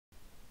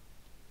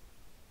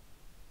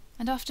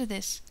And after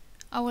this,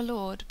 our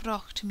Lord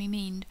brought to me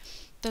mynde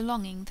the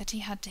longyng that he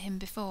had to him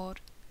before.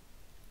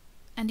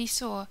 And he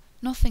saw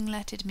nothing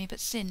lettyd me but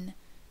Synne,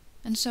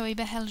 and so he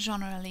behelde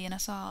generally in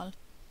us all.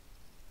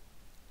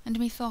 And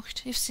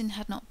methought, if Synne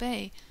had not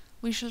been,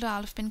 we should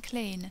all have been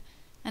clene,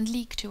 and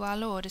lyke to our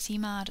Lord as he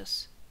made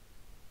us.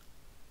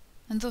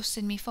 And thus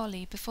in me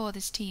foly before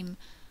this tyme,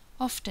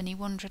 often he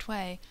wondred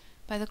why,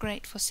 by the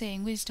great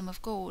forseyng wysdom of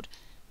God,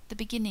 the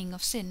begynnyng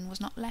of Synne was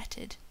not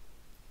lettyd.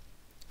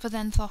 For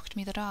then thought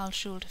me that all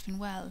should have been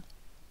well.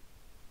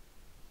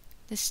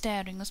 This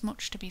steryng was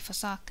much to be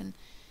forsaken,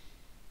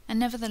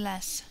 and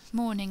nevyrthelesse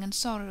mornyg and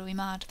sorow he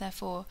made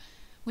therfore,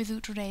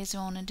 withoute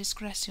reson and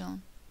dyscrecion.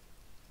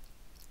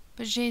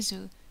 But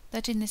Jesu,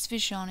 that in this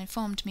vision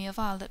informed me of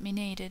all that me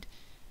needed,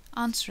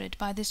 answered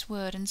by this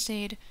word and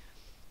said,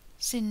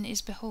 Synne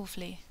is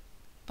behelde,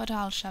 but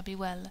all shall be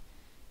well,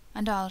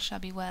 and all shall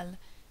be well,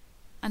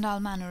 and all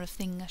manner of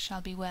things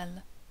shall be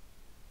well.